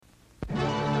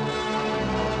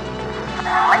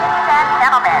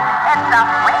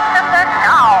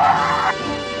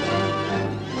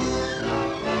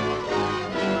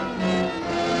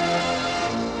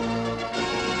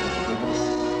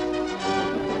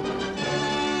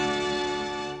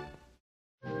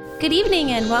Good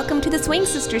evening and welcome to the Swing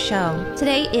Sister Show.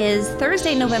 Today is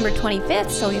Thursday, November 25th,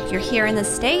 so if you're here in the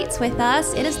States with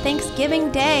us, it is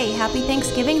Thanksgiving Day. Happy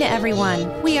Thanksgiving to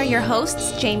everyone. We are your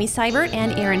hosts, Jamie Seibert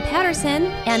and Aaron Patterson,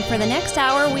 and for the next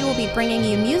hour, we will be bringing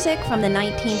you music from the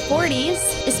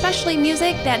 1940s, especially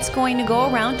music that's going to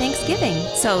go around Thanksgiving.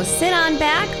 So sit on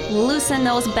back, loosen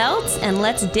those belts, and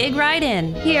let's dig right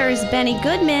in. Here's Benny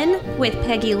Goodman with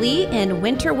Peggy Lee in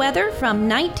Winter Weather from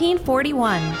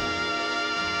 1941.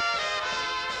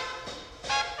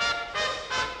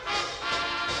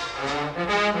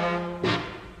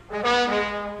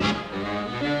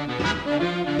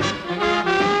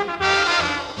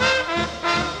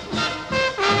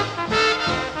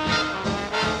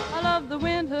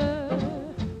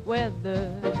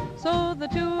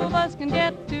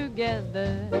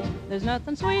 There's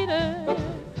nothing sweeter,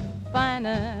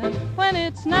 finer, when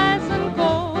it's nice and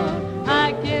cold.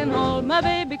 I can hold my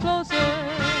baby closer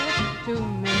to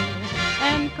me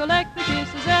and collect the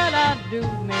kisses that outdo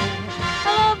me.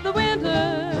 I love the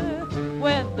winter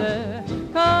weather,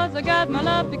 'cause I got my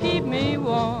love to keep me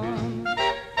warm.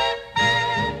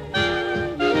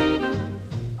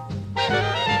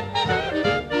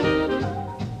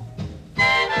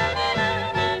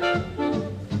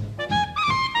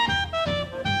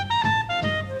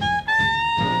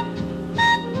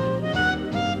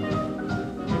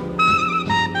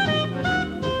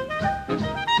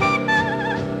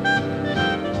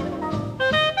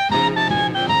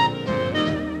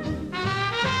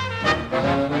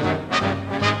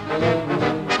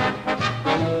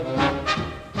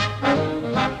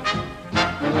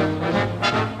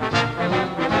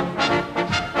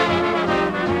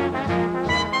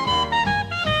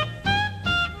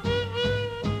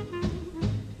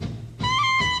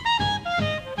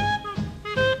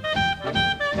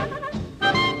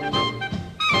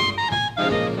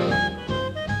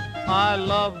 I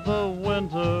love the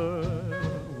winter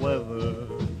weather,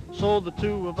 so the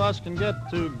two of us can get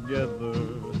together.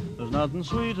 There's nothing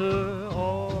sweeter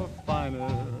or finer,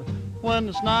 when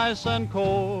it's nice and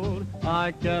cold.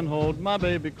 I can hold my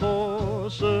baby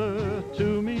closer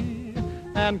to me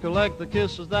and collect the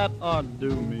kisses that are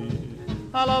due me.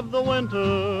 I love the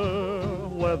winter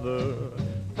weather,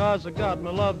 'cause I got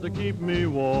my love to keep me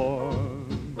warm.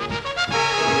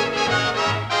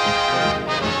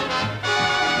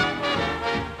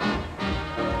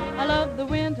 I love the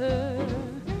winter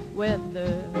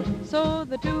weather, so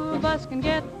the two of us can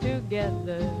get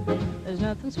together. There's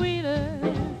nothing sweeter,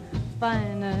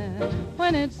 finer,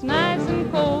 when it's nice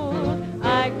and cold.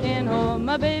 I can hold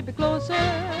my baby closer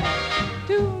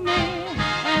to me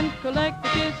and collect the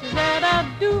kisses that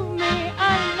outdo me.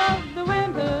 I love the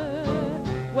winter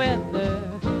weather,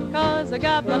 'cause I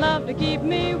got my love to keep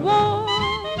me warm.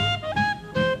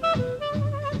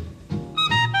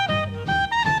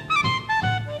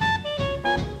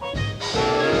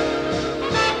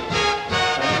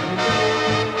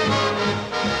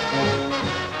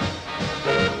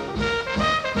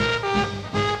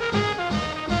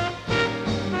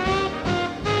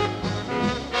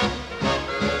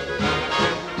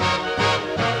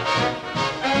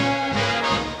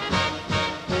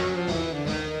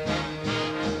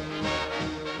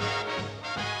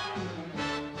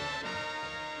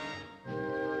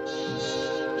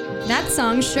 That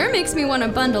song sure makes me want to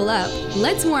bundle up.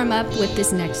 Let's warm up with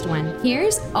this next one.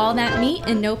 Here's All That Meat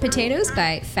and No Potatoes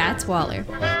by Fats Waller.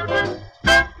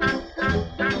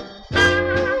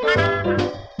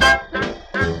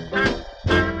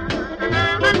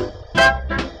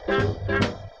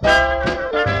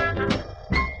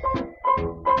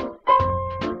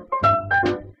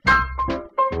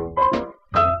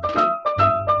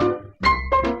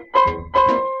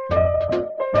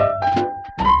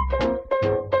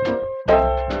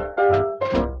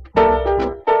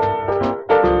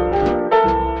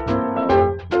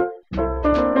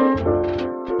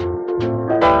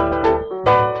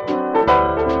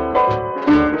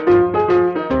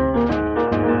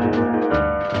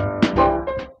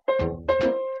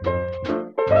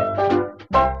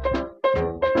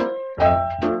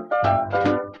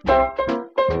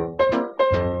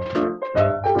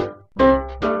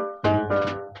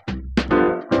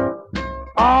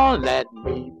 All that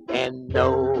meat and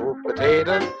no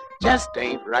potatoes just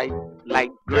ain't right like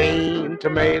green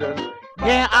tomatoes.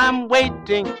 Yeah, I'm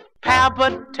waiting,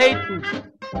 palpitating,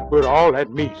 with all that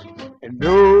meat and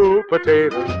no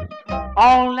potatoes.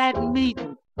 All that meat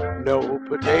and no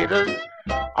potatoes.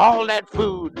 All that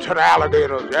food to the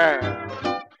alligators, yeah.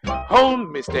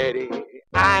 Hold me steady,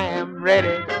 I am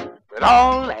ready, with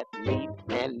all that meat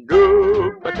and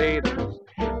no potatoes.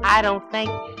 I don't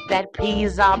think that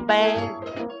peas are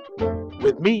bad.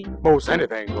 with me, most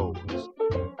anything goes.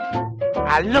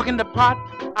 I look in the pot,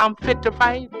 I'm fit to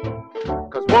fight.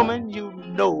 'Cause woman, you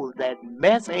know that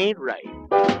mess ain't right.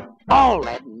 All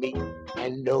that meat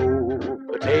and no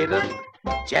potatoes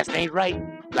just ain't right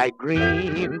like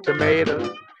green tomatoes.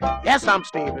 Yes, I'm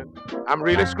steaming, I'm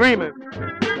really screaming.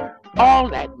 All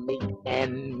that meat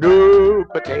and no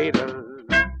potatoes.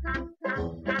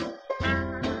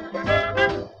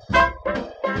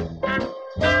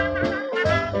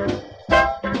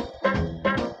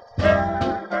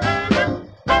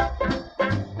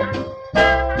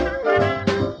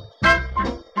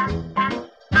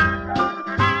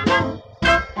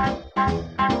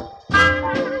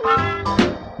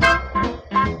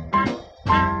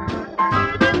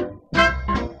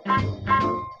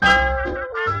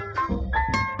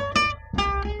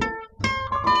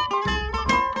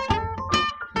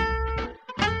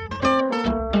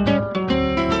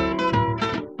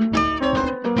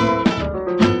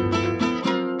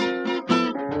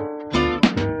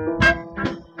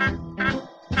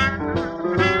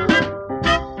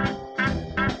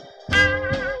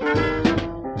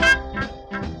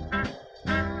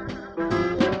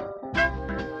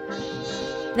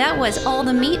 That was All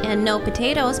the Meat and No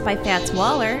Potatoes by Fats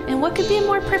Waller, and what could be a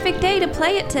more perfect day to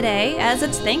play it today as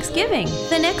it's Thanksgiving?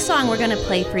 The next song we're going to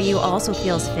play for you also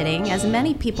feels fitting, as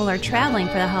many people are traveling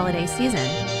for the holiday season.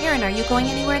 Aaron, are you going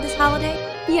anywhere this holiday?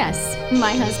 Yes,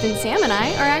 my husband Sam and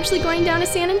I are actually going down to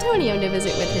San Antonio to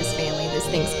visit with his family this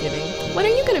Thanksgiving. What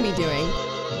are you going to be doing?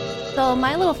 So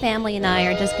my little family and I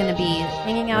are just going to be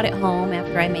hanging out at home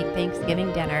after I make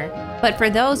Thanksgiving dinner. But for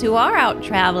those who are out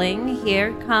traveling,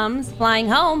 here comes Flying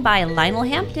Home by Lionel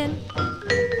Hampton.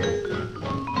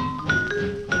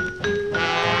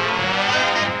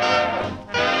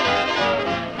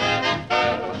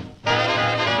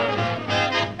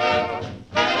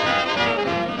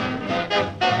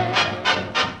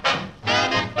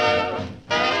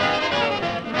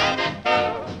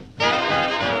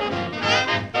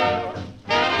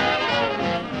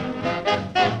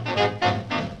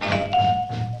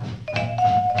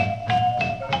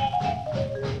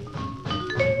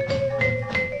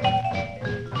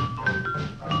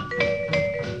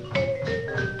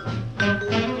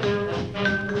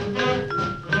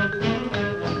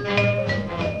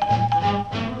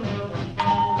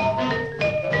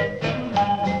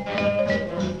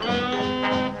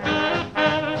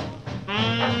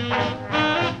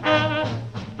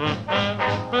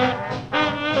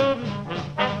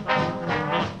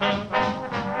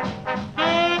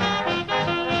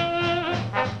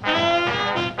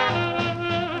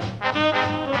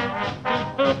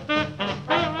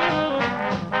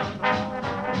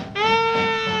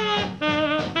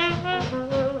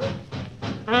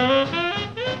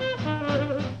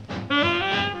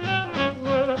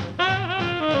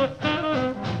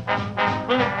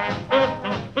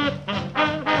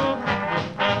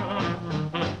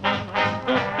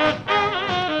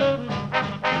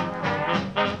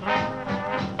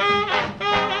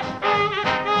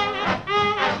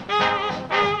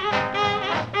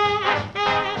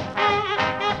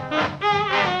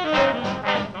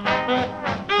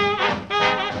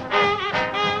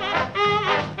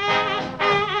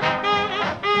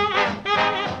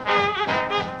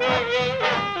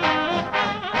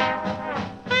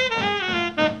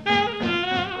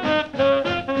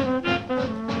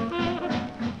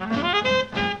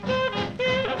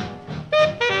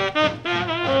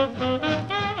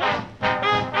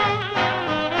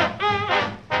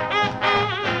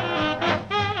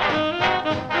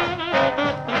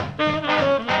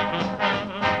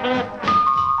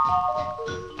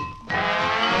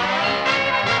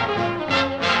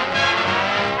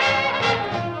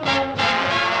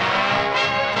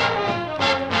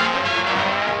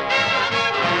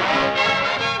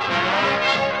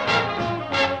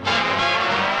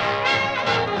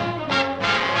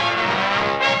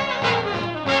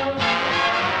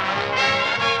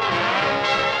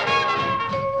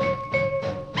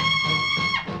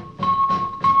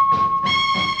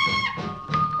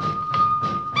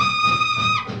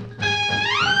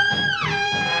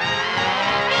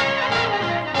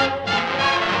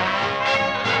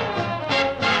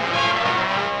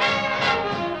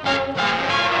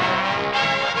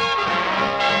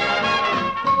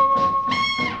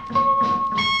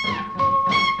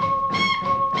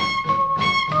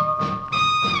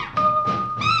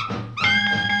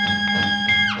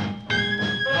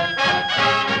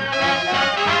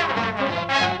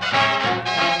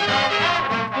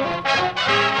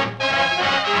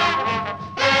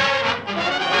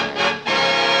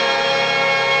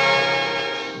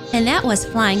 And that was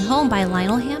Flying Home by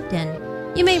Lionel Hampton.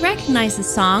 You may recognize the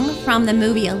song from the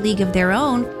movie A League of Their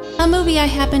Own, a movie I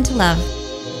happen to love.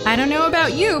 I don't know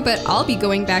about you, but I'll be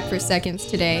going back for seconds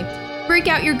today. Break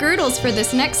out your girdles for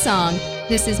this next song.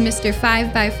 This is Mr.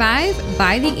 5x5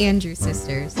 by the Andrews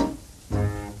Sisters.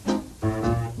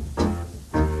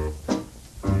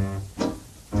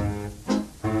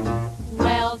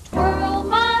 Well, twirl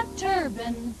my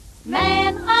turban,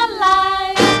 man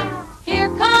alive. Here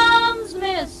comes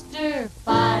Mr.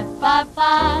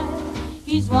 555.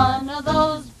 He's one of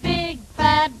those big,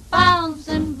 fat,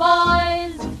 bouncing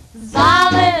boys.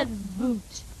 Solid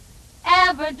boot,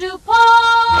 ever do poise.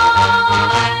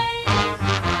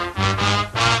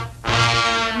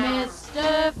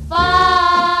 Mr.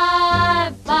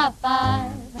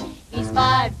 555, he's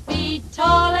 5 feet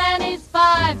tall and he's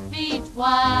 5 feet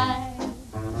wide.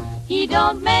 He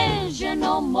don't measure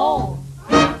no more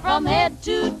from head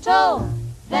to toe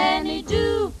than he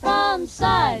do from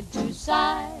side to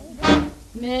side.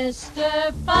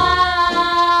 Mr.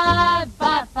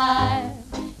 555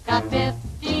 got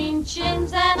 15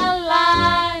 chins and a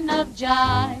line of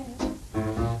jive.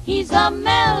 He's a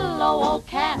mellow old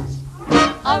cat,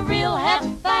 a real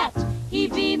head fat. He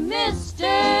be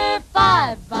Mr.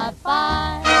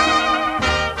 555.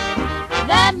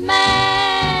 That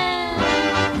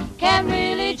man can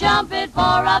really jump it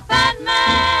for a fat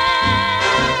man.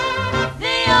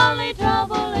 The only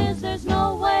trouble is there's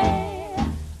no way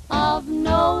of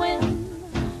knowing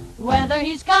whether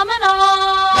he's coming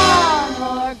on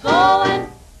or going.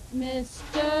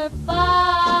 Mr.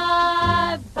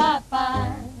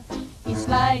 555, he's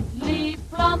slightly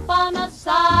plump on a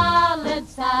solid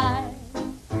side.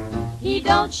 He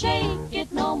don't shake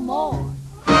it no more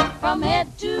from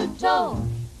head to toe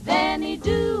than he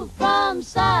do from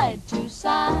side to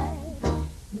side.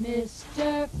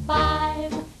 Mr.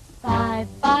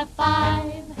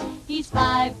 555, he's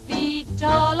 5 feet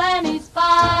tall and he's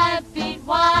 5 feet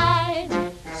wide.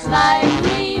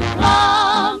 Slightly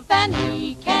plump and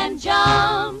he can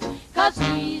jump, 'cause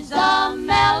he's a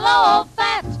mellow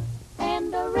fat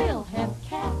and a real hep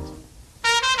cat.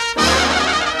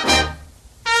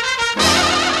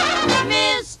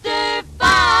 Mr.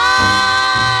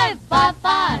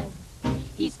 555,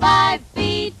 he's 5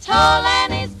 feet tall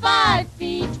and he's 5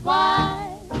 feet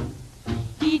wide.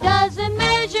 He doesn't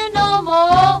measure no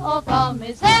more from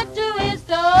his head to his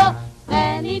toe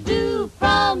than he do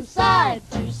from side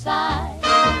to side.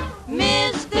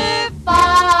 Mr.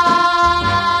 5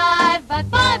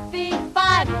 feet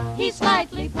 5, he's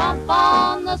slightly plump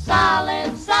on the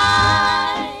solid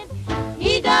side.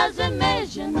 He doesn't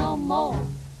measure no more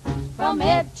from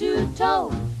head to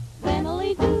toe than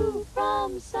he do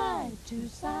from side to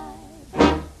side.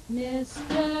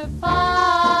 Mr. 5,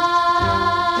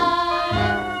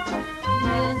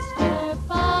 Mr.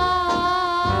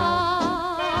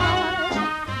 5,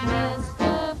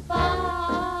 Mr.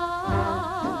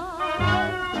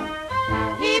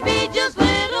 5. He be just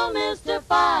little Mr.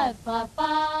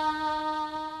 555.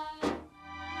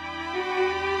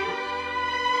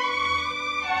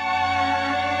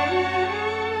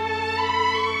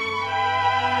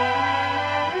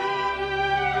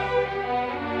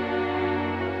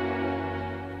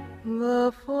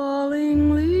 The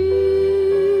falling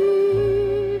leaves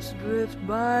drift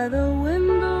by the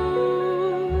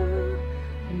window.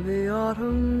 The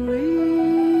autumn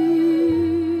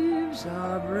leaves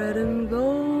are red and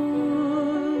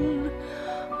gold.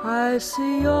 I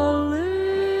see your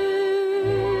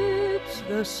lips,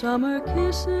 the summer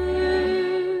kisses,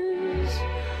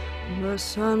 the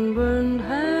sunburned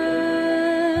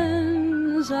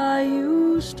hands I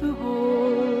used to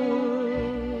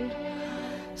hold.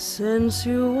 Since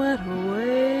you went away,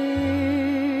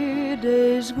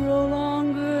 days grow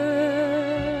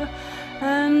longer,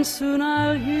 and soon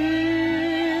I'll hear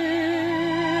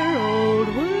old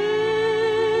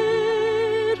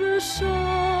winter's song.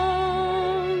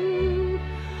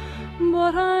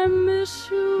 But I miss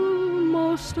you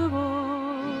most of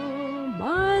all,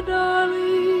 my darling,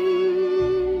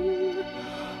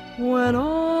 when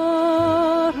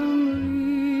autumn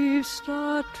leaves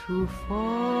start to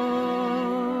fall.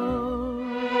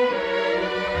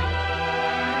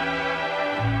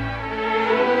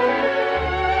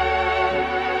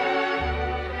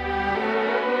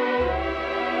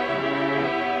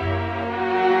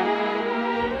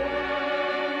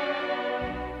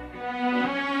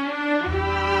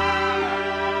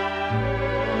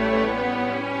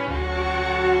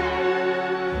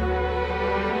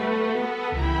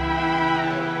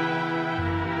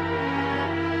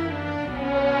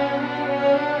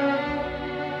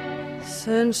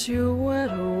 Since you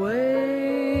went away,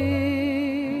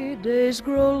 days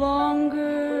grow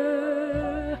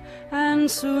longer, and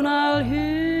soon I'll hear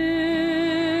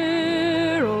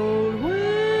old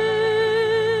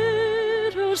winter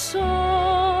song.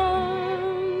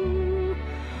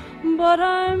 But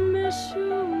I miss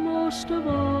you most of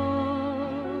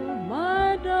all,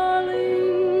 my darling,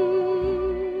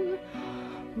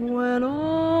 when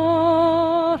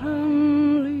autumn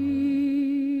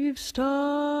leaves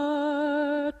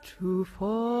start to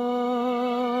fall.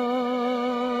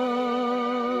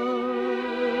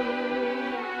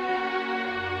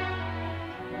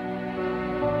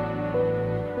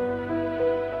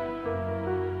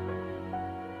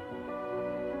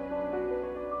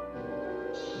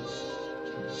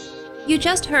 You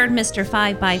just heard Mr.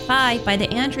 5x5 by the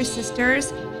Andrews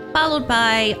Sisters, followed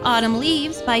by Autumn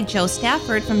Leaves by Joe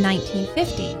Stafford from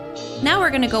 1950. Now we're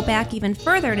going to go back even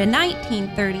further to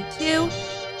 1932.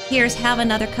 Here's Have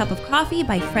Another Cup of Coffee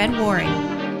by Fred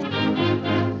Waring.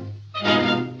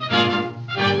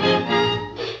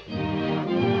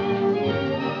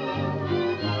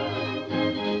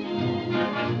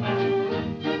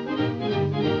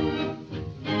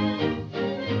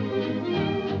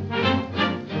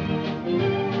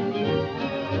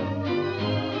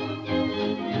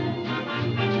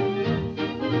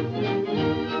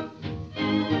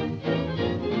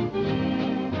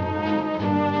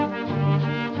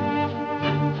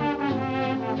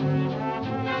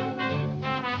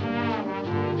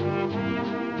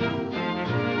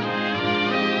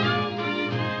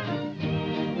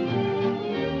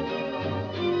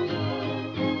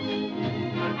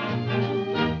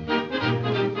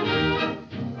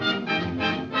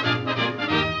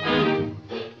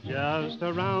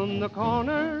 Around the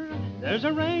corner, there's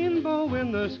a rainbow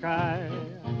in the sky.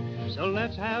 So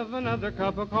let's have another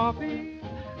cup of coffee,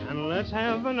 and let's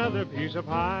have another piece of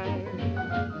pie.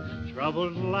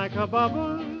 Trouble's like a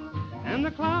bubble, and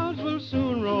the clouds will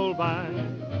soon roll by.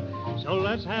 So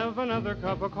let's have another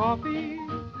cup of coffee,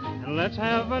 and let's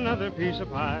have another piece of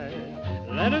pie.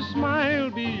 Let a smile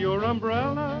be your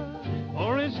umbrella,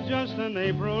 or it's just an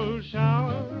April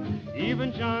shower.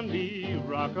 Even John D.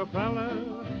 Rockefeller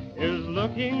is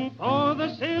looking for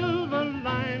the silver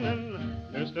lining.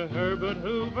 Mr. Herbert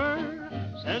Hoover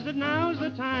says that now's the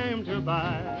time to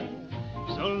buy.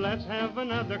 So let's have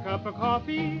another cup of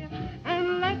coffee,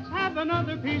 and let's have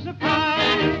another piece of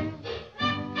pie.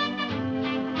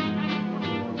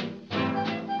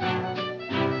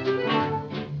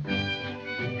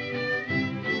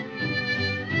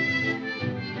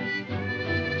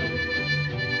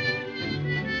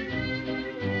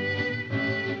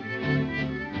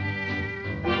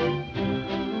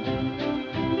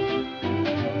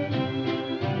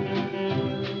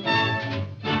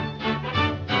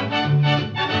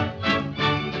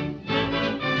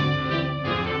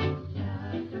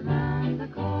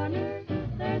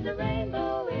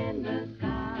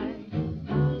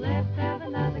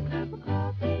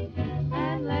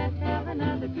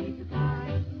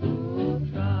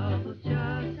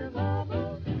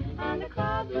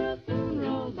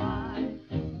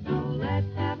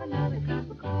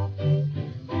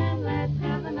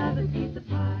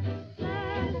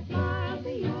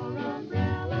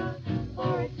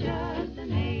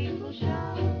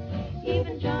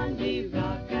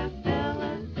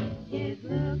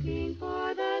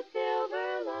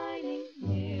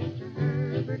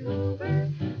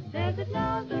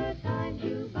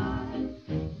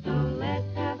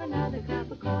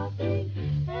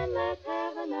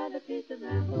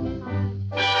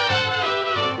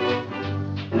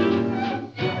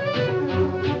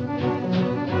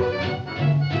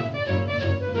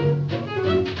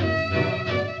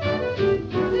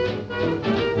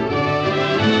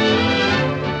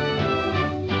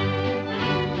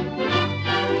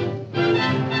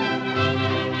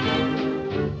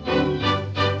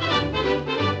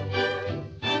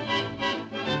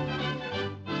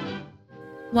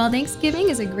 While Thanksgiving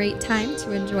is a great time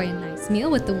to enjoy a nice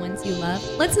meal with the ones you love,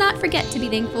 let's not forget to be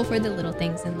thankful for the little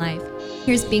things in life.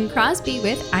 Here's Bing Crosby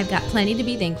with I've Got Plenty to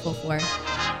Be Thankful For.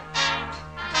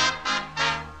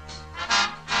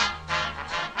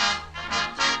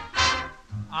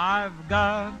 I've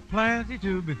got plenty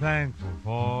to be thankful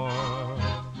for.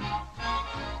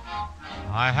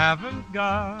 I haven't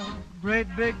got a great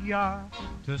big yacht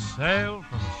to sail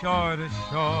from shore to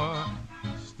shore.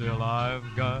 Still I've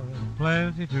got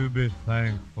plenty to be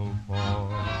thankful for.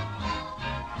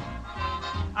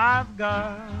 I've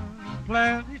got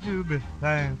plenty to be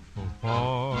thankful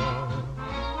for.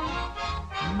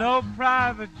 No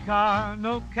private car,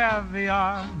 no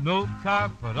caviar, no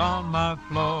carpet on my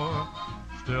floor.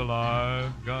 Still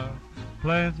I've got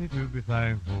plenty to be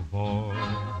thankful for.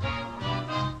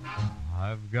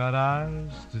 I've got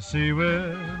eyes to see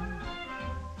with,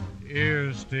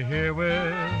 ears to hear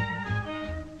with,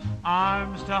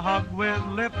 arms to hug with,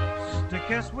 lips to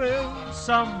kiss with,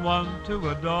 someone to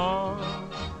adore.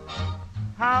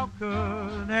 How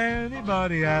could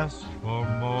anybody ask for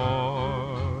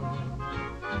more?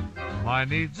 My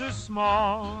needs are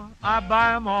small, I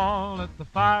buy 'em all at the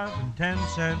 5 and 10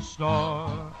 cent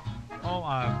store. Oh,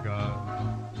 I've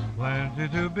got plenty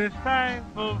to be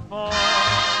thankful for.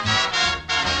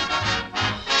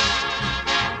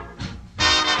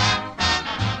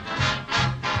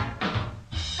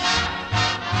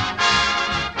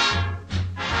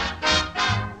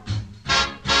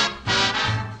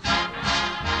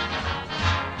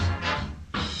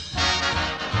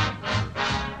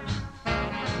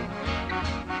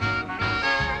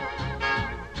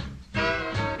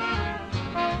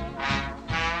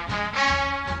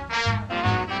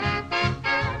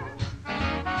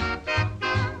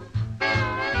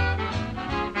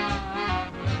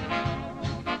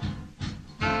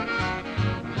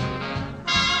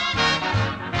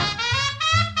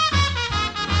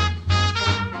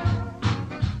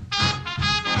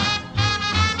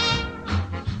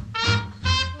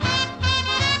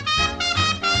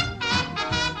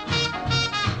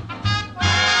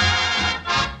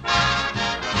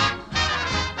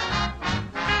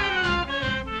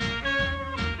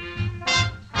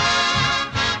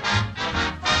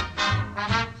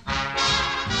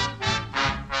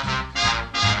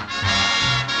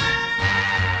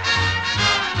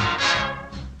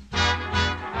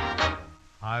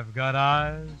 I've got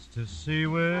eyes to see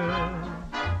with,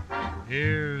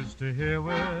 ears to hear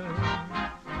with,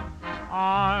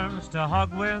 arms to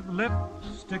hug with,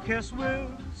 lips to kiss with,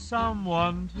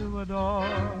 someone to adore.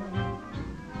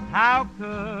 How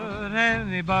could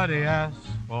anybody ask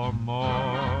for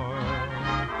more?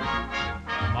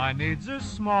 My needs are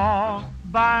small,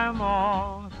 buy 'em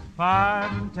all at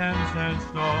 5 and 10 cent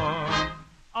store.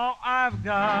 Oh, I've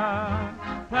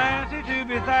got plenty to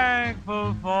be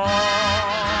thankful for.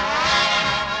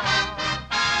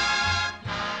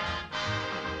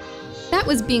 That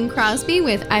was Bing Crosby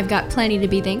with I've Got Plenty to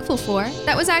Be Thankful For.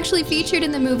 That was actually featured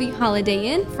in the movie Holiday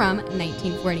Inn from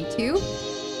 1942.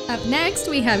 Up next,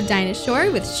 we have Dinah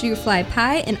Shore with Shoe Fly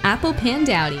Pie and Apple Pan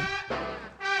Dowdy.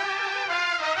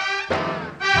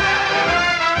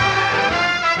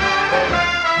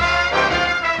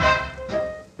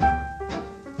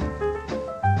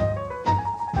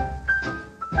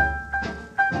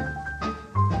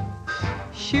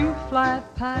 Shoe fly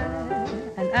pie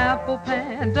and apple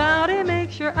pan dowdy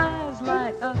makes your eyes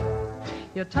light up.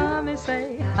 Your tummy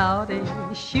say howdy.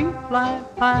 Shoe fly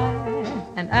pie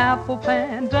and apple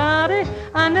pan dowdy,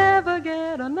 I never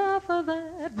get enough of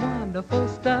that wonderful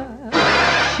stuff.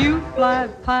 Shoe fly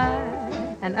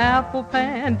pie and apple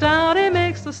pan dowdy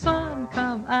makes the sun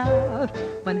come out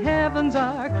when heavens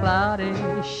are cloudy.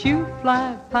 Shoe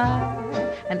fly pie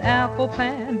and apple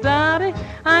pan dowdy,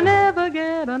 I never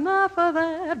get enough of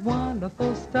that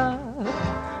wonderful stuff.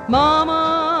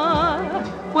 Mama,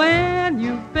 when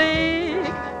you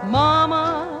bake,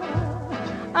 Mama,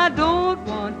 I don't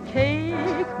want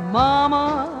cake,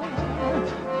 Mama,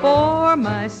 for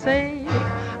my sake.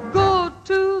 Go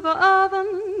to the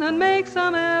oven and make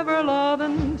some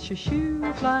ever-lovin'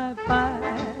 shoe fly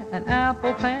pie and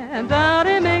apple pan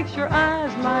dowdy makes your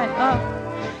eyes light up.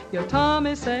 Your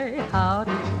tummy say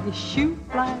howdy. Shoe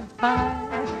fly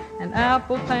pie and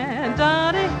apple pan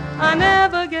dowdy, I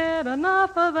never get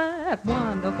enough of that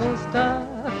wonderful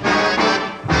stuff.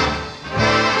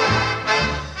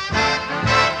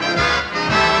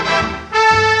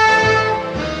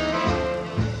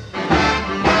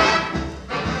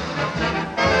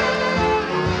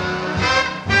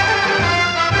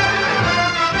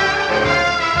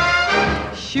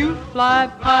 Shoe fly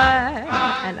pie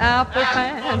and apple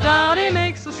pan dowdy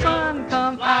makes the sun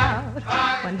come out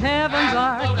when heavens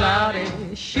are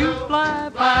cloudy. Shoe fly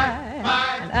pie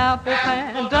and apple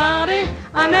pan dowdy,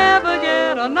 I never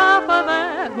get enough of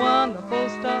that wonderful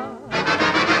stuff.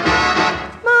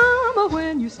 Mama,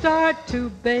 when you start to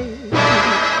bake,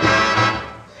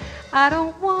 I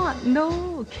don't want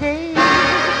no cake.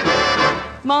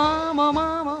 Mama,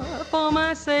 Mama, for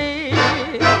my sake,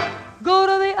 go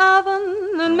to the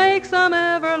oven and make some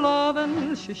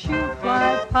ever-lovin' shoe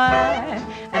fly pie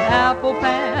and apple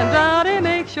pan dowdy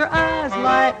makes your eyes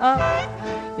light up.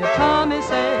 Your tummy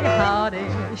say howdy.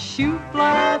 Shoe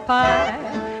fly pie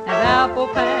and apple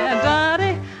pan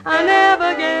dowdy, I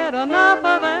never get enough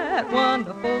of that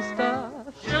wonderful stuff.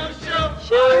 Shoe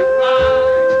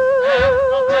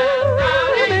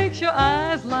it makes your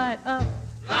eyes light up.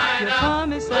 Your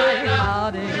tummy say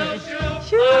howdy.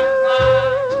 Shoe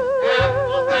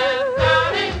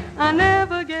I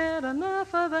never get enough.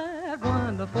 enough of that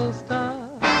wonderful stuff.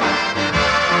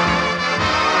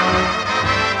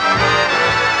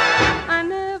 I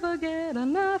never get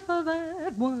enough of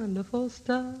that wonderful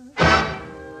stuff.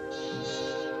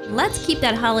 Let's keep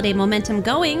that holiday momentum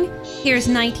going. Here's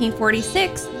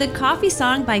 1946, The Coffee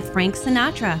Song by Frank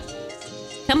Sinatra.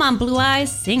 Come on, Blue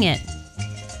Eyes, sing it.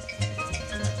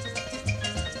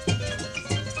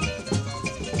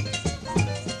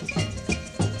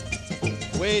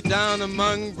 Way down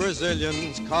among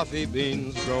Brazilians, coffee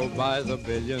beans grow by the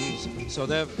billions, so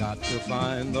they've got to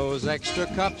find those extra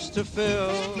cups to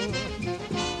fill.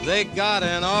 They got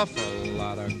an awful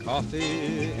lot of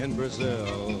coffee in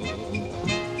Brazil.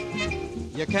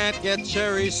 You can't get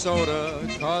cherry soda,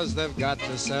 'cause they've got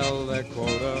to sell their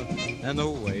quota. And the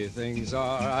way things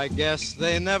are, I guess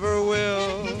they never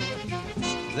will.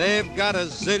 They've got a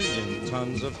zillion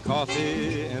tons of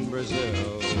coffee in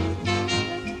Brazil.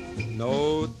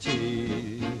 No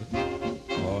tea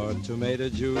or tomato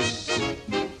juice,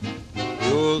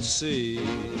 you'll see.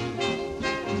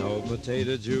 No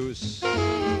potato juice,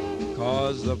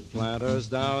 'cause the planters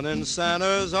down in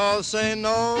Sanders all say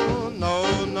no,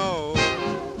 no, no.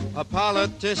 A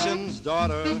politician's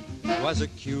daughter was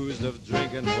accused of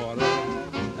drinking water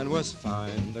and was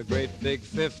fined a great big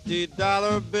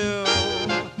 $50 bill.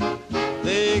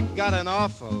 They got an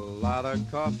awful lot of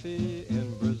coffee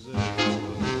in Brazil.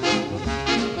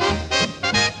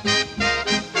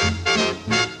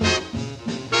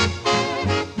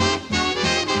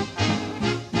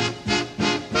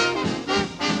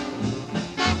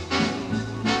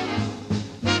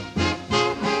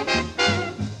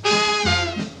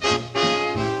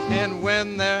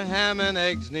 When their ham and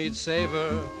eggs need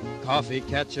savor, coffee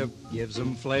ketchup gives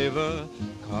them flavor.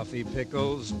 Coffee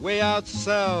pickles way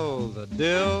outsell the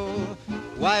dill.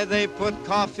 Why they put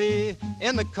coffee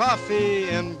in the coffee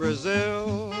in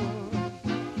Brazil.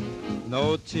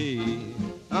 No tea,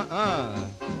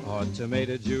 or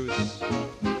tomato juice,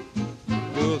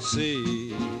 you'll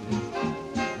see.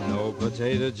 No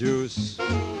potato juice,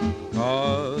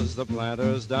 'cause the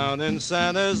planters down in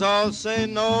Sanders all say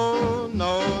no,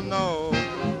 no, no.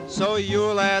 So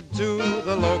you'll add to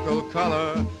the local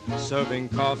color, serving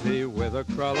coffee with a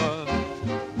cruller.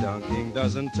 Dunking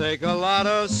doesn't take a lot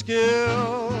of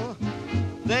skill.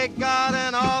 They got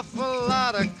an awful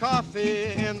lot of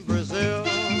coffee in Brazil.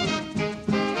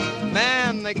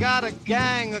 Man, they got a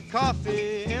gang of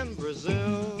coffee in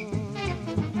Brazil.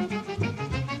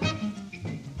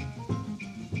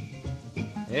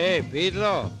 Hey,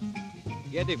 Pedro,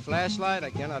 get the flashlight. I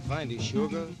cannot find the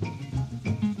sugar.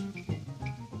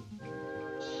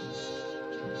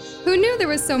 Who knew there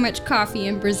was so much coffee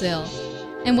in Brazil?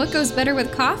 And what goes better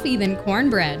with coffee than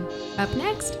cornbread? Up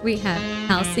next, we have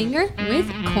Hal Singer with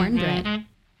Cornbread.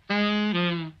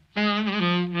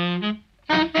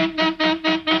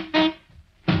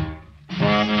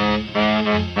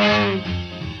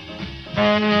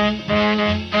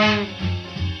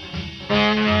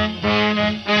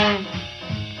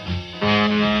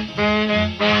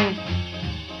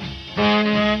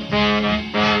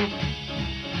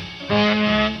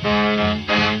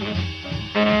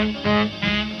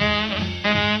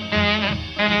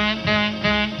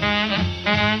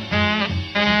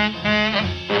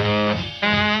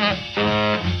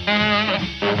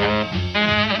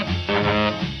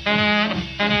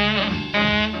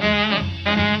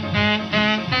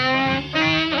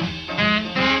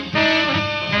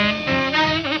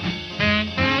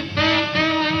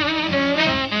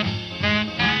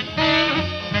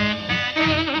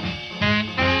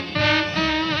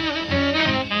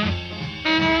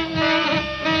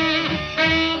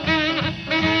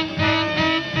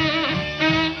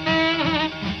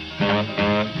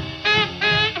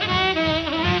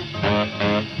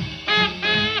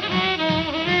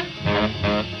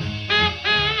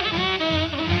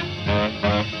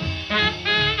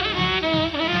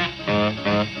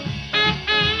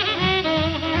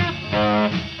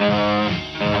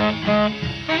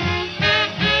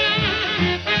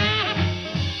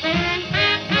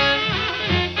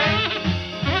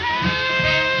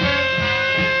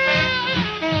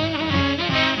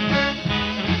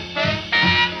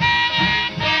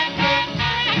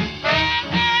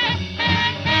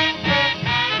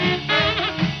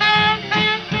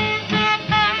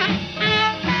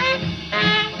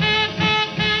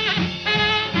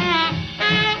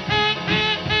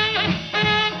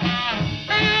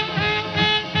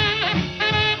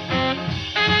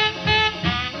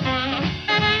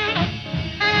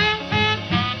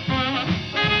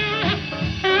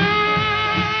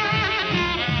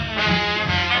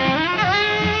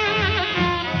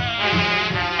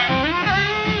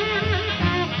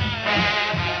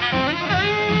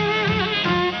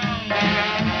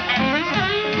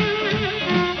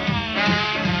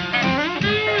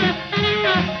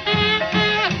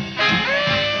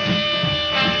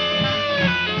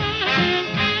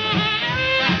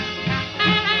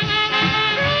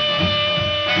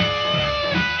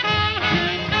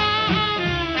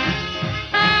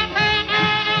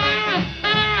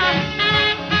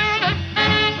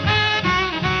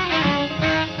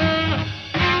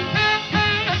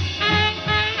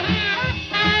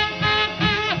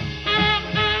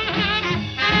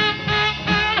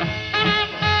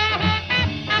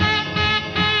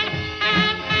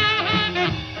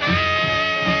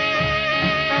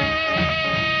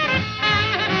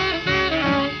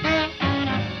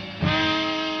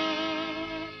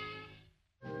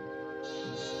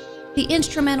 The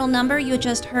instrumental number you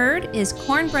just heard is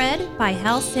Cornbread by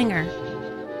Hal Singer.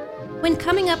 When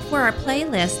coming up for our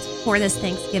playlist for this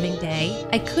Thanksgiving Day,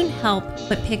 I couldn't help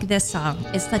but pick this song.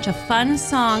 It's such a fun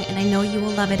song, and I know you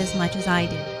will love it as much as I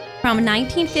do. From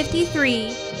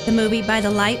 1953, the movie By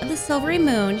the Light of the Silvery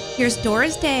Moon, here's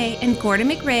Doris Day and Gordon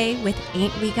McRae with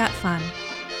Ain't We Got Fun.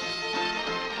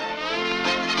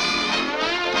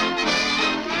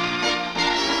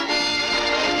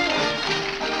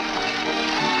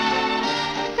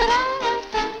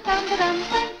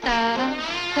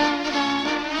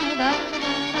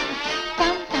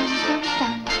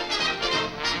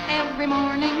 Every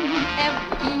morning,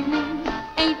 every evening,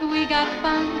 ain't we got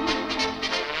fun?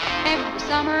 Every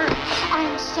summer,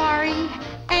 I'm sorry,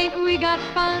 ain't we got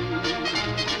fun?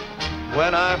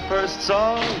 When I first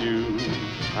saw you,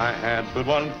 I had but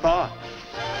one thought.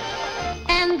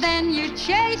 And then you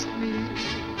chased me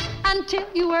until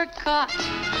you were caught.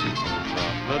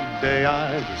 The day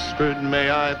I whispered,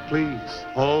 may I please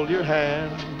hold your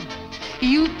hand?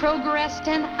 You've progressed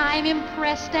and I'm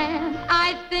impressed and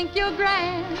I think you're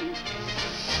grand.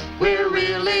 We're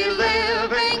really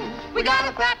living. We got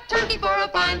a fat turkey for a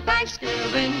fine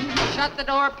Thanksgiving. Shut the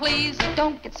door, please.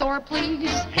 Don't get sore,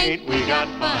 please. Ain't we got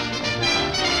fun?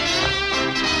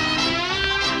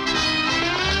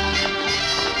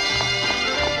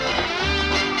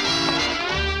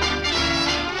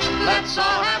 Let's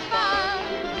all have fun.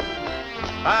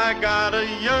 I got a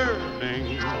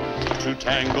yearning to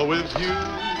tangle with you.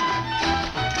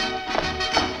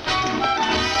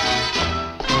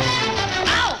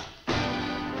 Ow!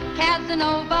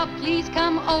 Casanova, please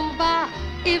come over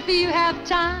if you have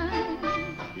time.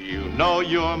 You know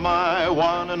you're my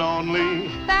one and only.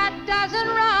 That doesn't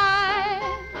rhyme.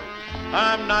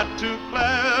 I'm not too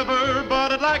clever,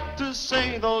 but I'd like to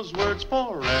say those words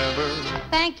forever.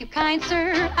 Thank you, kind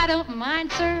sir. I don't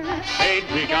mind, sir. Ain't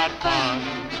we got fun?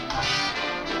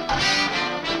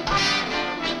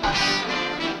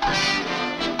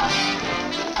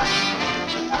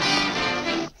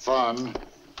 Fun.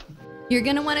 You're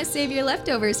gonna want to save your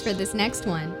leftovers for this next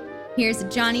one. Here's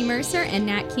Johnny Mercer and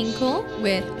Nat King Cole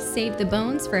with Save the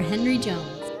Bones for Henry Jones.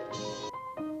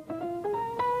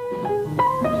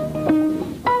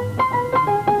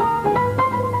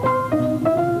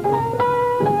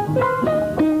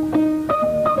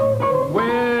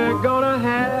 We're gonna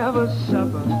have a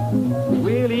supper.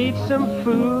 We'll eat some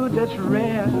food that's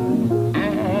rare.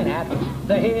 And at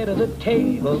the head of the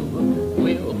table,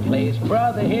 we'll place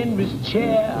Brother Henry's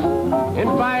chair.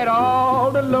 Invite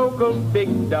all the local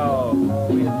big dogs.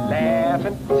 We'll laugh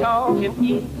and talk and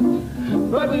eat.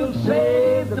 But we'll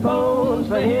save the bones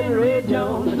for Henry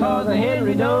Jones, because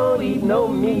Henry don't eat no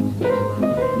meat.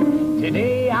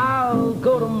 Today I'll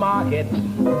go to market,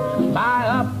 buy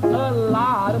up a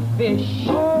lot of fish.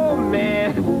 Oh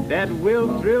man, that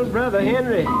will thrill Brother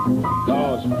Henry,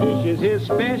 cause fish is his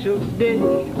special dish.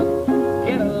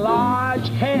 Get a large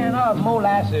can of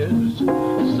molasses,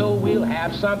 so we'll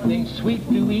have something sweet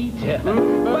to eat.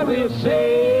 But we'll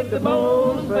save the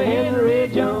bones for Henry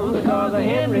Jones, because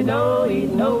Henry don't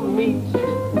eat no meat.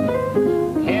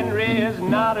 Henry is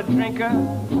not a drinker,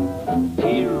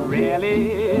 he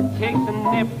rarely takes a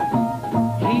nip.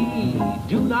 He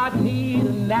do not need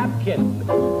a napkin,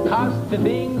 cause the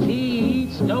things he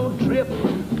eats don't drip.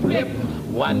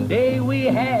 One day we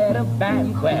had a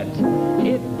banquet,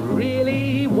 it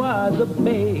really was a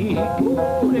bake.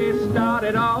 They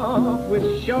started off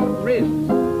with short ribs,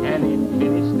 and it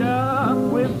finished up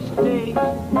with steak.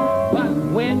 But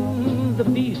when the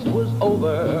feast was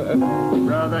over,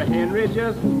 Brother Henry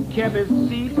just kept his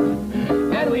seat,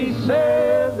 and we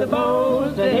served the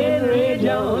bones to Henry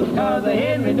Jones, cause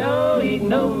Henry don't eat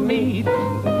no meat.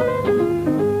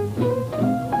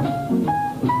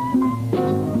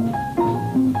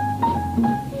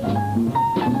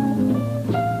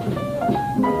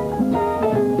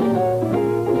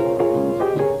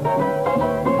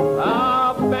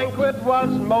 Was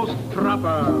most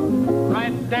proper,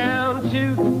 right down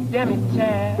to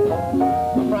demi-tasse,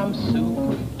 from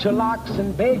soup to lox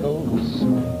and bagels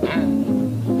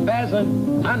and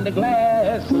pheasant under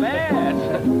glass.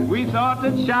 Lad, we thought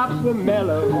the chops were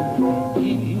mellow.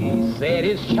 He said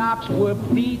his chops were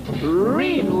beat.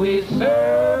 Real, we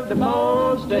served the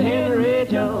bones to Henry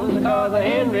Jones, because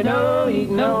Henry don't eat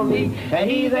no meat.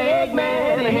 He's an egg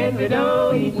man, Henry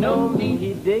don't eat no meat.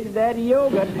 He digs that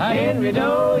yogurt, Henry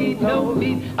don't eat no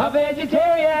meat. A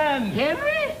vegetarian,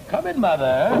 Henry? Come in,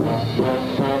 mother.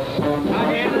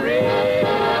 Henry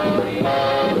don't eat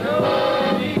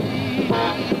no meat.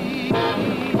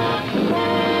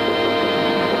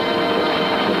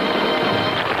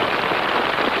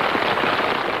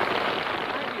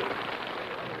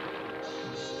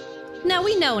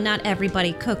 know not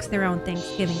everybody cooks their own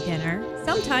Thanksgiving dinner.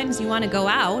 Sometimes you want to go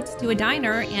out to a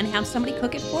diner and have somebody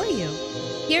cook it for you.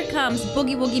 Here comes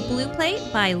Boogie Woogie Blue Plate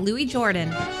by Louis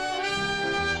Jordan.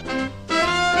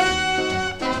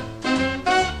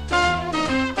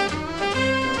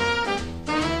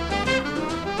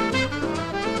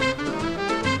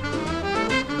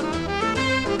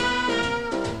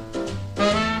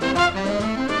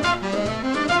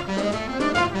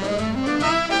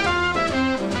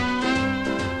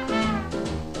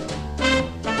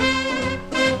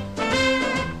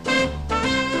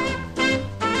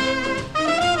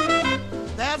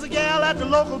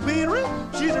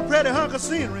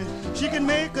 Scenery. She can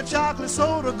make a chocolate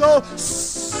soda go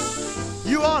sss.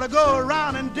 You ought to go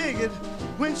around and dig it.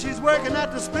 When she's working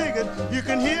at the spigot, you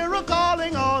can hear her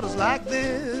calling orders like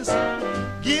this.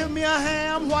 Give me a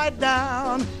ham white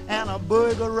down and a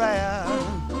burger rare,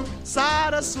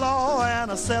 cider slaw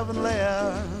and a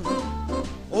 7-layer.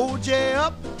 OJ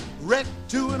up, wreck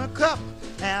 2 in a cup,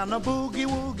 and a boogie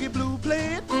woogie blue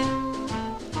plate.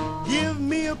 Give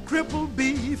me a crippled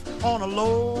beef on a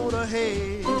load of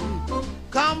hay,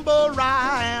 combo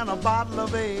rye and a bottle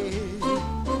of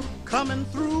ale. Coming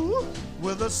through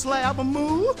with a slab of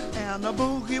moo and a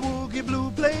boogie woogie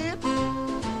blue plate.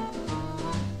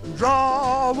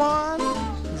 Draw 1,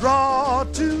 draw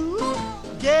 2,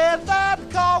 get that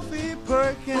coffee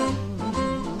perking.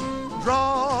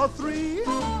 Draw 3,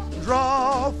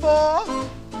 draw 4,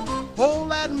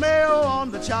 hold that mayo on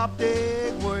the chopped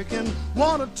egg working.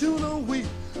 Want a tuna wheat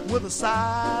with a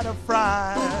side of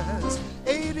fries.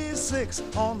 86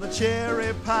 on the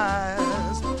cherry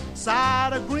pies.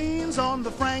 Side of greens on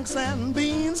the franks and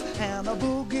beans, and a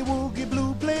boogie woogie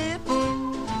blue plate.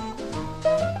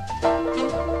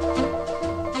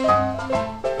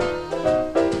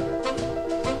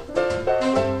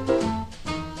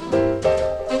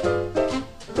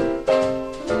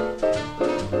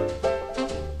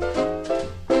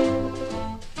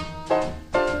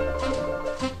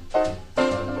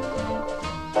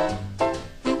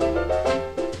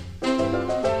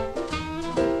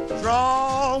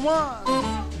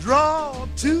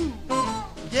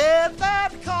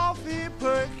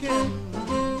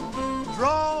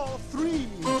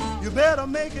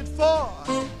 Make it 4.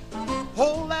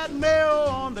 Hold that mayo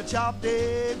on the chopped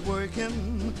egg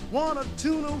working. Want a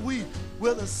tuna wheat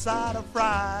with a side of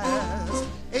fries.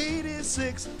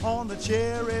 86 on the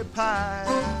cherry pies.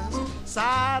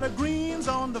 Side of greens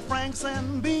on the franks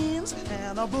and beans,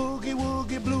 and a boogie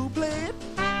woogie blue plate.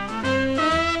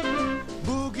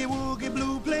 Boogie woogie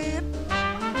blue plate.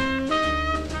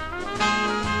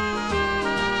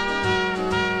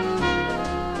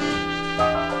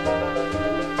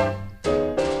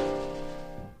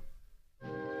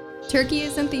 Turkey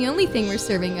isn't the only thing we're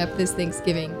serving up this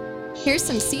Thanksgiving. Here's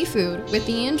some seafood with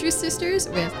the Andrews Sisters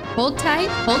with Hold Tight,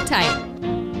 Hold Tight.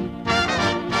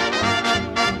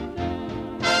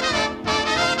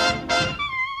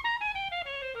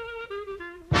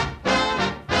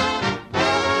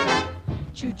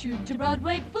 Choo-choo to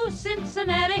Broadway, foo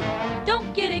Cincinnati.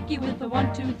 Don't get icky with the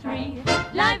 1, 2, 3.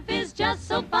 Life is just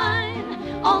so fine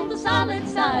on the solid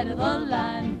side of the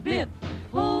line. Biff,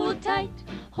 hold tight,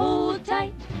 hold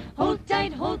tight. Hold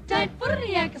tight,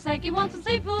 Yakasaki wants some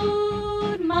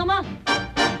seafood, mama.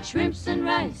 Shrimps and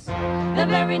rice, they're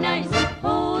very nice.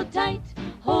 Hold tight,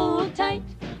 hold tight,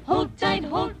 hold tight,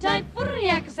 hold tight.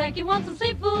 Yakasaki wants some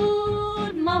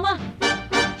seafood, mama.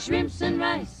 Shrimps and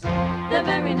rice, they're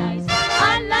very nice.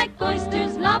 I like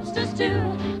oysters, lobsters too.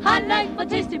 I like my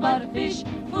tasty butterfish,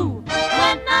 ooh.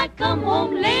 When I come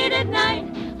home late at night,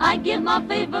 I get my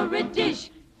favorite dish,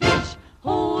 fish.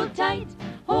 Hold tight,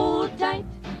 hold tight.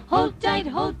 Hold tight,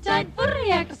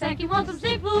 Yakasaki wants some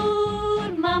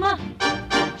seafood, mama.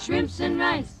 Shrimps and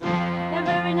rice, they're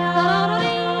very nice.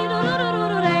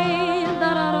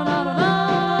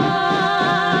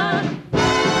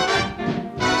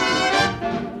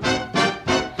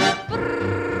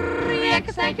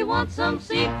 Yakasaki wants some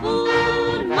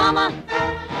seafood, mama.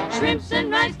 Shrimps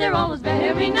and rice, they're always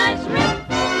very nice.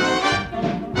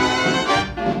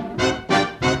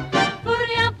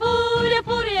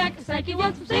 Yakasaki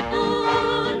wants some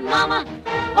seafood, mama.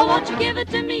 Oh, won't you give it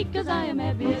to me, 'cause I am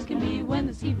happy as can be when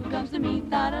the seafood comes to me.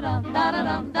 Da-da-da,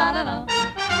 da-da-da, da-da-da.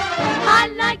 I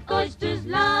like oysters,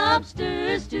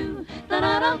 lobsters too.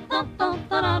 Da-da-da,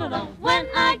 da-da-da, da-da-da. When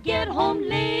I get home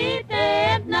late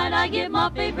at night, I get my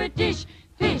favorite dish,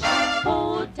 fish.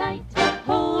 Hold tight,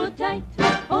 hold tight,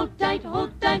 hold tight,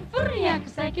 hold tight.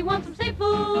 Yakasaki wants some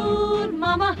seafood,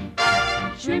 mama.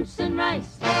 Shrimps and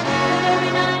rice,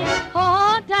 very nice.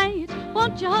 Hold tight,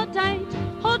 won't you hold tight,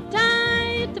 hold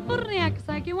tight. eat the Burriacs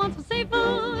like you want some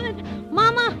seafood.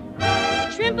 Mama,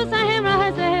 shrimp is a hammer,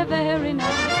 has a very nice.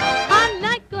 I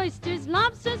like oysters,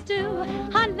 lobsters too.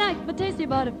 I like my tasty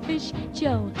butterfish,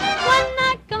 Joe. When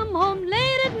I come home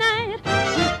late at night,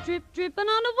 drip, drip, dripping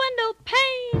on the window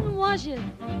pane. Wash it,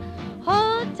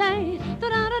 hold tight,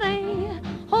 da-da-da-da.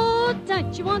 Hold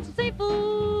tight, you want some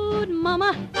seafood,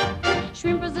 Mama.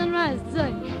 Shrimpers and rice,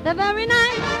 they're very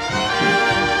nice.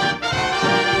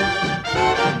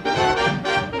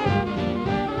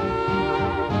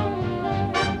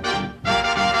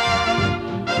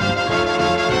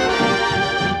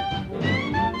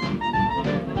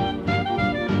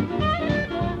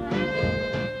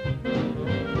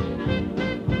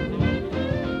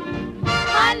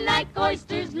 I like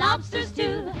oysters, lobsters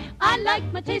too. I like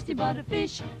my tasty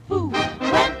butterfish food.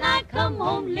 When I come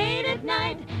home late at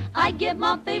night, I get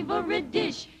my favorite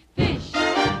dish, fish.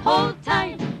 Hold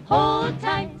tight, hold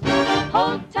tight,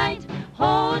 hold tight,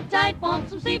 hold tight. Want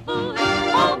some seafood?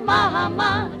 Oh,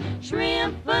 mama,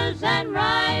 shrimpers and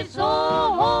rice.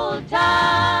 Oh, hold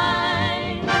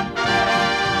tight.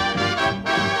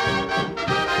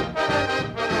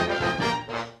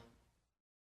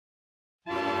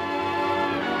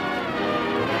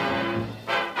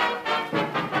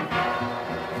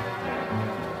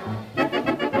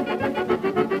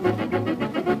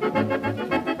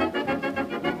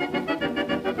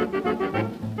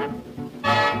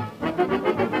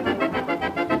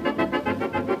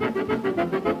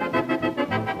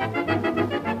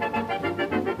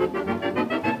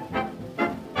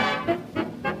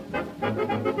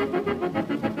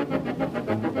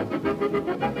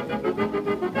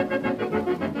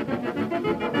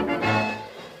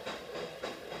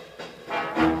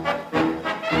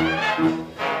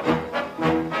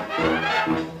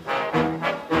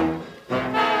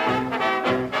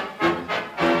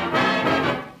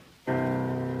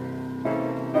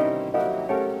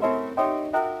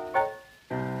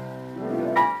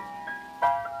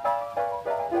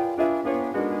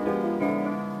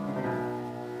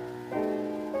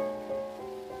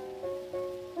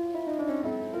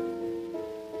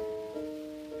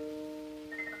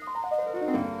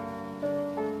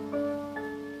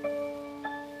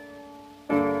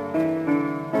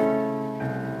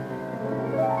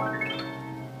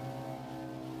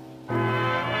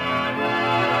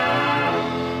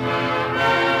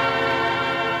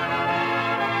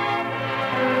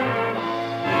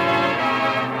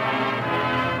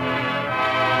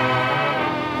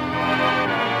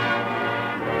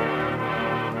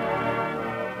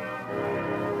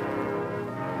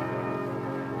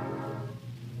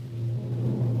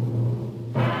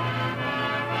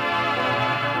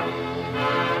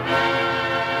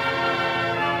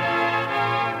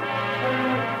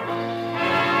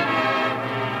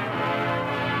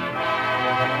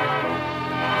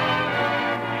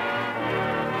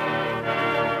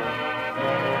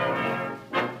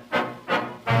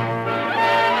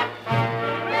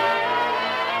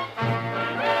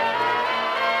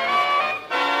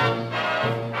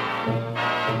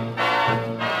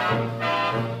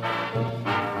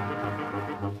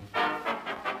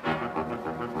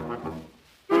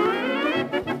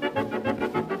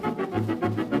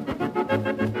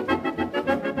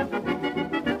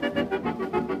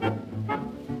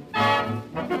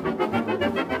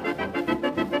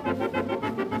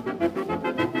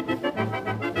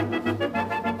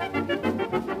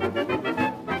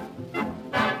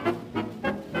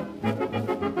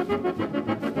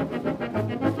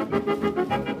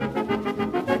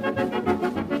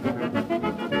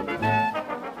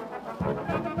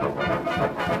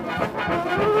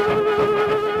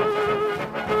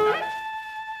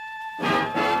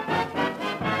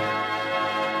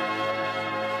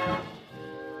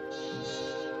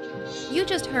 You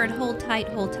just heard Hold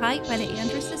Tight by the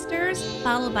Andrews Sisters,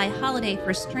 followed by Holiday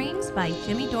for Strings by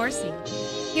Jimmy Dorsey.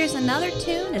 Here's another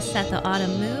tune to set the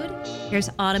autumn mood. Here's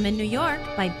Autumn in New York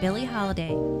by Billie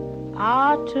Holiday.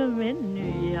 Autumn in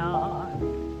New York,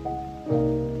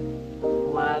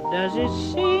 why does it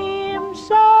seem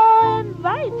so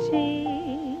inviting?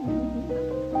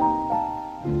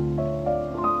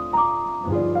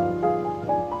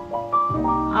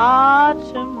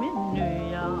 Autumn in New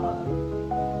York,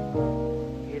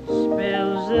 it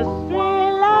spells the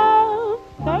thrill of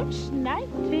first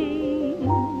nighting.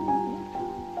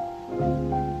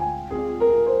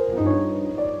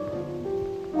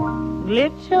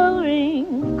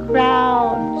 Glittering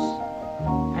crowds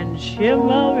and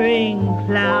shimmering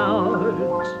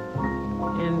clouds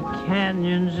in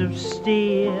canyons of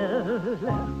steel,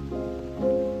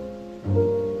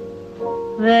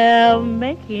 they're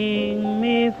making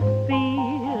me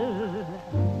feel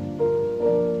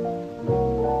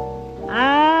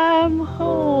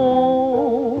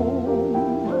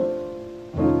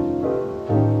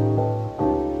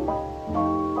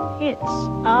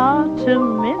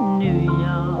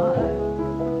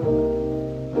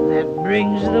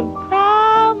brings the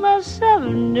promise of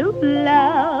new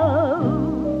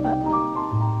love.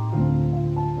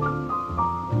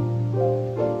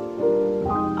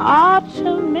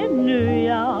 Autumn in New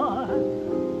York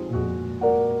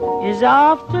is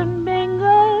often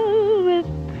mingled with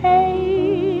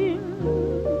pain.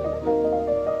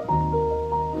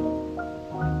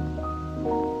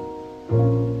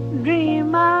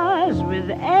 Dreamers with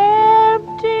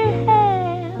empty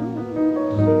hands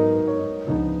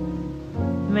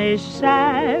may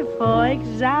sigh for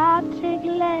exotic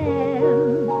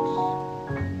lands.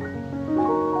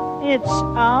 It's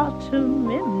autumn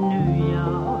in New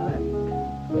York.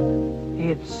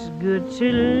 It's good to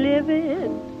live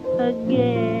it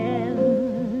again.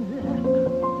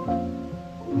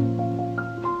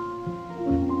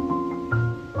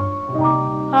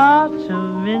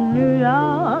 Autumn in New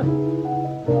York,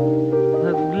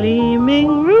 the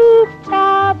gleaming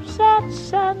rooftops at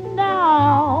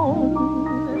sundown.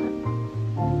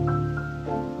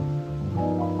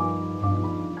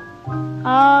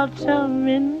 Autumn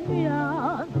in New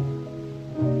York,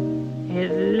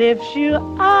 it lifts you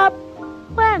up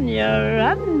when you're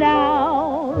run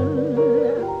down.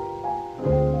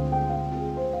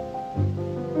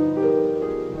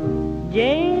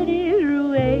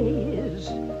 Jaded ways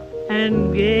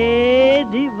and gay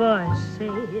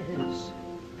voices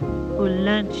who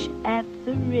lunch at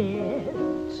the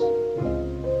Ritz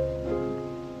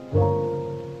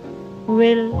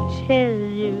will tell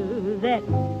you that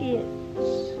it's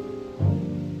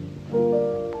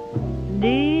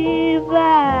divine.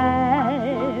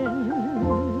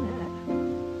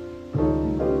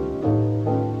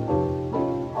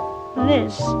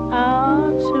 This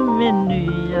autumn in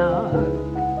New York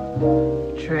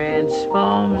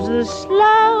transforms the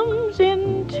slums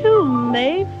into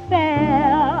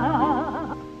Mayfair.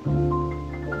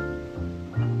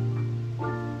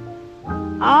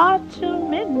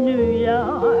 Autumn in New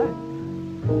York,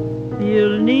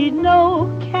 you'll need no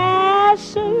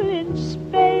castle in Spain.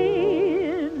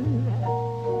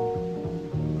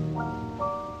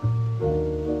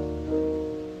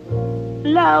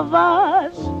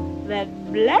 Lovers that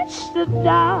bless the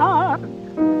dark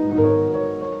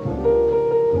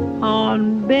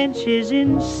on benches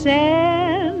in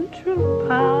Central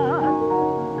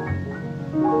Park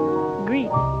greet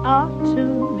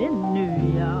autumn in New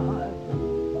York.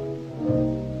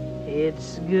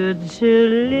 It's good to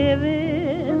live it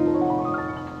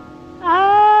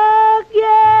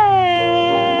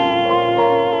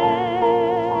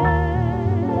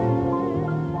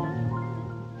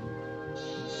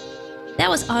That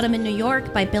was Autumn in New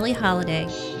York by Billie Holiday.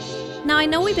 Now, I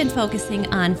know we've been focusing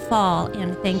on fall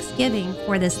and Thanksgiving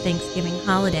for this Thanksgiving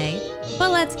holiday, but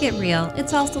let's get real.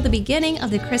 It's also the beginning of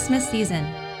the Christmas season.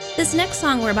 This next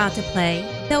song we're about to play,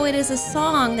 though it is a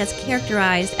song that's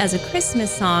characterized as a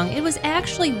Christmas song, it was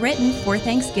actually written for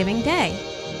Thanksgiving Day.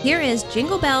 Here is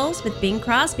Jingle Bells with Bing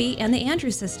Crosby and the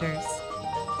Andrews Sisters.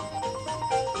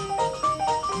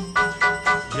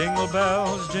 Jingle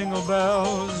bells,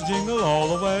 jingle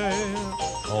all the way.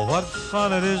 Oh, what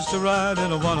fun it is to ride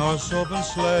in a one-horse open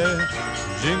sleigh.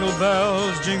 Jingle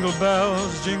bells,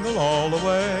 jingle all the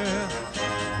way.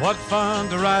 What fun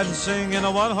to ride and sing in a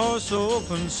one-horse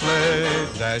open sleigh.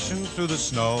 Dashing through the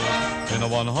snow in a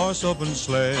one-horse open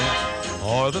sleigh.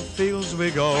 O'er the fields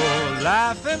we go,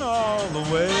 laughing all the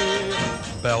way.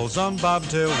 Bells on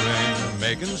bobtail ring,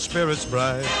 making spirits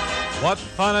bright. What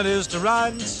fun it is to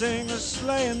ride and sing a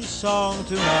sleighing song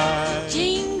tonight.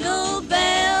 Jingle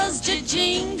bells,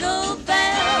 jingle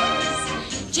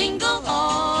bells, jingle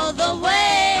all the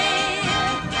way.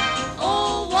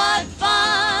 Oh, what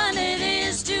fun it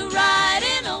is to ride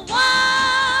in a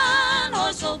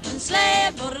one-horse open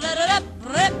sleigh.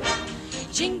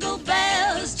 Jingle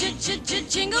bells,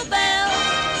 jingle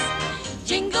bells,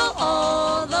 jingle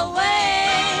all the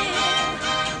way.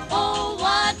 Oh,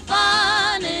 what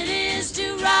fun it is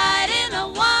to ride in a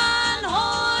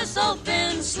one-horse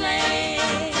open sleigh.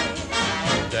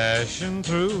 Dashing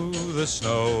through the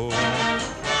snow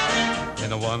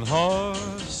in a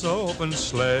one-horse open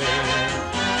sleigh.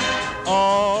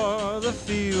 O'er the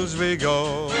fields we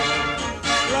go,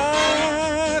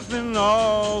 laughing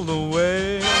all the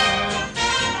way.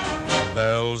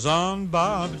 Bells on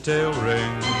bobtail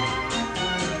ring,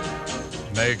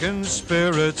 making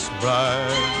spirits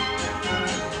bright.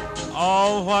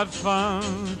 Oh, what fun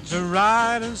to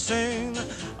ride and sing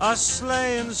a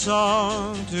sleighing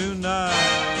song tonight.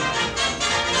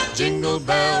 Jingle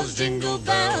bells,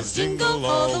 jingle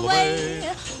all the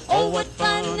way. Oh, what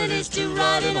fun it is to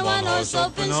ride in a one-horse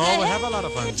open sleigh. Oh, we have a lot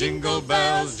of fun. Jingle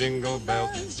bells,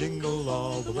 jingle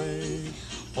all the way.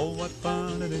 Oh, what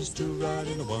fun it is to ride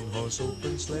in a one-horse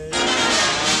open sleigh.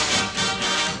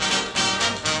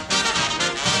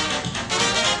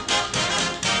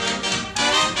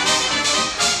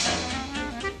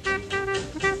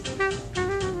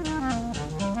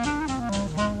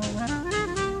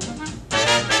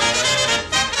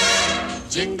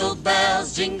 Jingle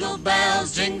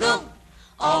bells, jingle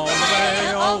all the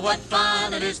way. Oh, what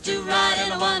fun it is to ride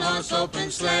in a one-horse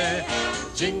open sleigh.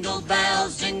 Jingle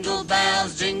bells, jingle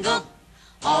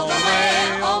all the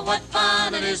way. Oh, what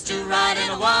fun it is to ride in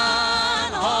a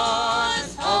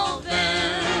one-horse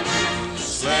open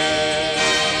sleigh.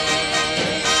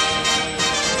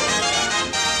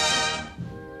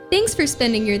 Thanks for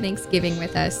spending your Thanksgiving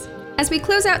with us. As we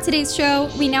close out today's show,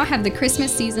 we now have the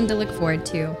Christmas season to look forward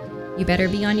to. You better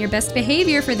be on your best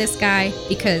behavior for this guy,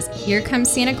 because Here Comes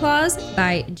Santa Claus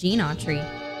by Gene Autry.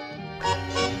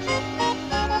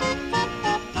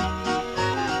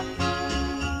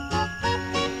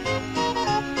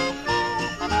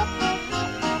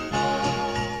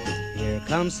 Here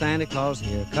comes Santa Claus,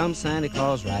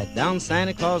 right down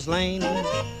Santa Claus Lane.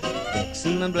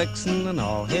 Vixen and Blixen and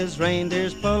all his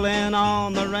reindeers pulling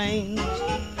on the reins.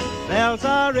 Bells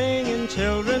are ringing,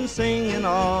 children singing,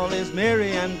 all is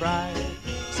merry and bright.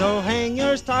 So hang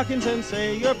your stockings and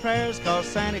say your prayers, 'cause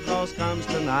Santa Claus comes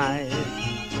tonight.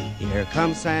 Here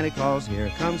comes Santa Claus,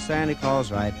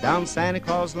 right down Santa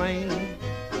Claus Lane.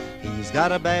 He's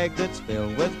got a bag that's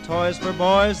filled with toys for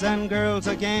boys and girls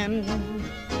again.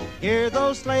 Hear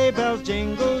those sleigh bells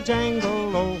jingle,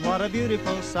 jangle, oh, what a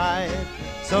beautiful sight.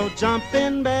 So jump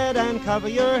in bed and cover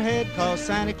your head, 'cause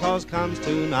Santa Claus comes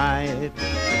tonight.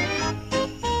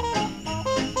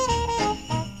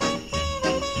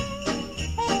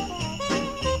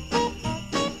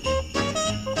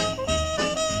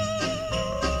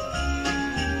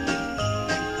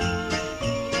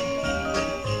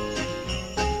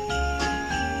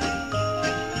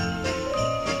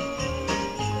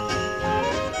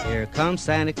 Here comes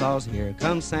Santa Claus,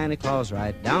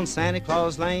 right down Santa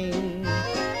Claus Lane.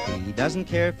 He doesn't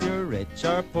care if you're rich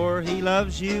or poor, he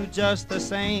loves you just the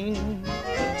same.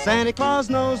 Santa Claus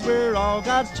knows we're all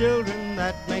God's children,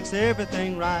 that makes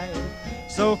everything right.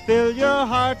 So fill your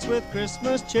hearts with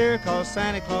Christmas cheer, 'cause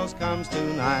Santa Claus comes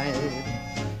tonight.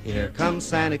 Here comes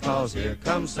Santa Claus,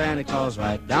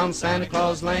 right down Santa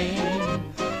Claus Lane.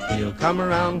 He'll come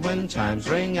around when chimes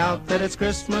ring out that it's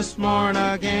Christmas morn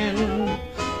again.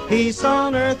 Peace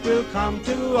on earth will come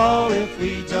to all if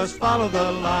we just follow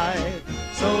the light.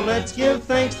 So let's give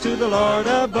thanks to the Lord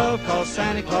above, 'cause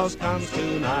Santa Claus comes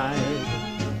tonight.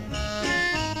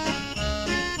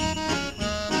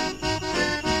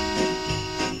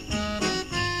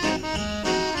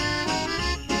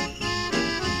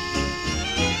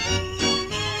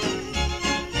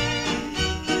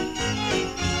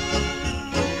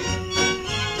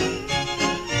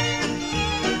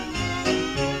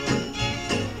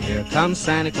 Here comes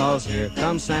Santa Claus, right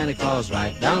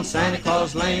down Santa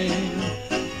Claus Lane.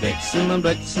 Vixen and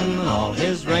Blitzen and all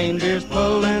his reindeers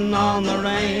pulling on the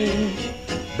reins.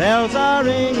 Bells are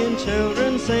ringing,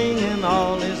 children singing,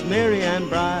 all is merry and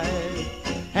bright.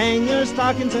 Hang your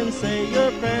stockings and say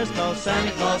your prayers, 'cause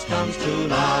Santa Claus comes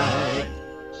tonight.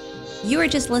 You are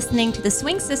just listening to the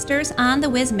Swing Sisters on the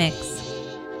Whiz Mix.